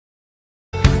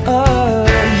Oh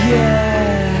yeah.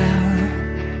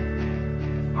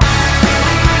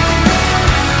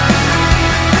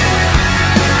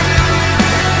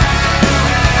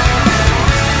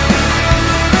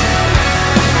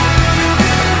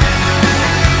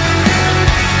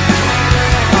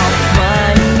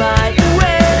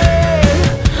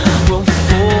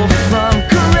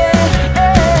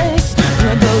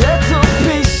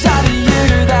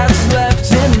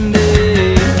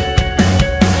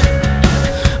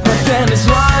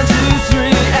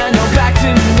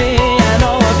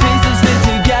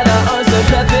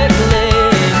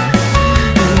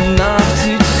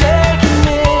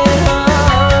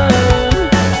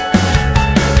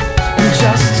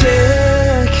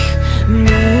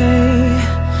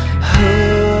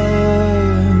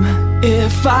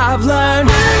 If I've learned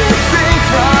anything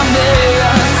from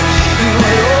this, it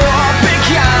would all be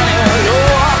counting, it would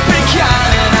all be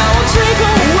counting. I will take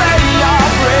away your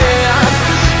breath,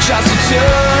 just to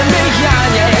turn me on,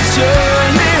 yeah, turn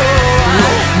me on.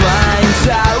 We'll find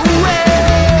our way,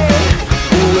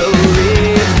 we'll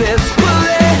leave this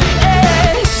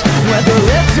place with a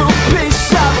little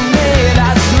piece of me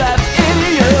that's left in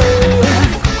you.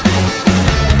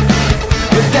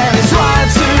 But then it's 1,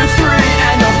 2, 3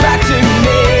 and you're back to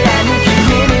me, and you can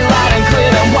hear me loud and clear.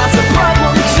 Then what's the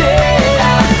problem,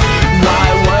 dear? Why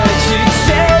won't you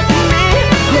take me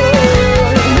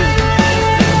home?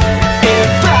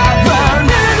 If I've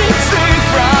learned anything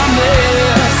from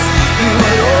this, it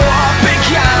would all be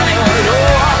counting, it would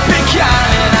all be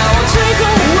counting. I will take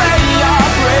away your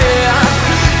breath,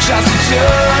 just to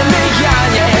turn me on,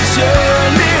 yeah,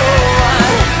 turn me on.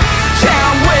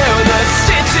 Down where the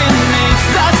city meets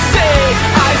the sea,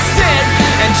 I sit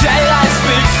and daylight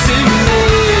speaks to me.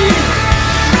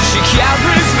 She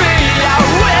carries me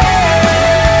away.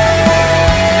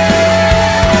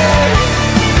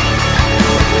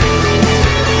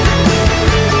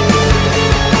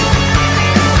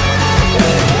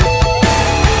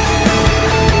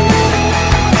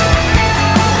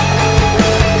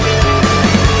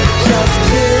 Just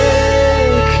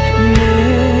take me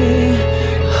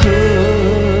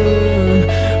home.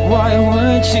 Why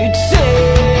won't you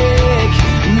take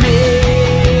me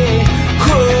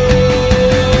home?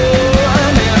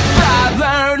 If I've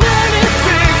learned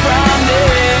anything from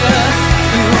this,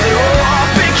 it would all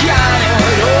be counting, it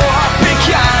would all be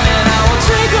counting. I will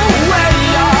take away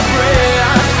your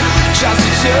breath, just to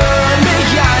turn me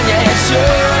on, yeah,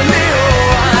 turn me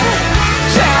on.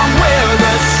 Down where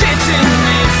the city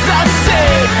meets the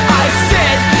sea, I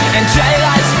sit and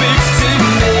daylight speaks to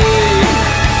me.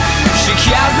 She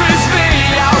carries me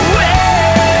away.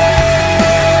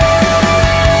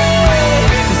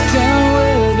 'Cause down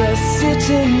where the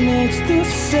city meets the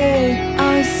sea,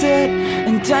 I sit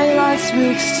and daylight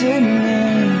speaks to me.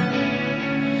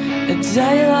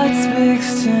 Daylight speaks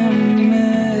to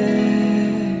me.